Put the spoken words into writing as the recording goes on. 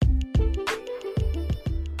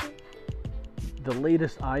the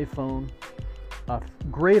latest iPhone, a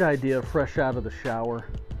great idea fresh out of the shower,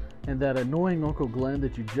 and that annoying Uncle Glenn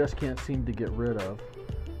that you just can't seem to get rid of.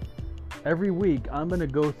 Every week, I'm going to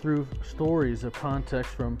go through stories of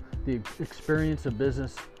context from the experience of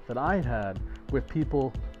business that I've had with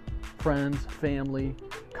people, friends, family,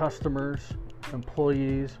 customers,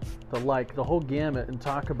 employees, the whole gamut, and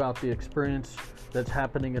talk about the experience that's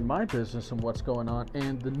happening in my business and what's going on,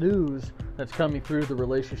 and the news that's coming through the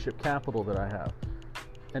relationship capital that I have.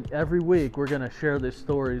 And every week we're going to share these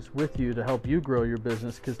stories with you to help you grow your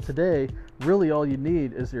business, because today really all you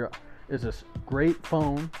need is a great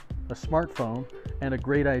phone, a smartphone, and a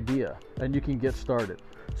great idea, and you can get started.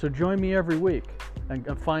 So join me every week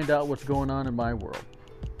and find out what's going on in my world.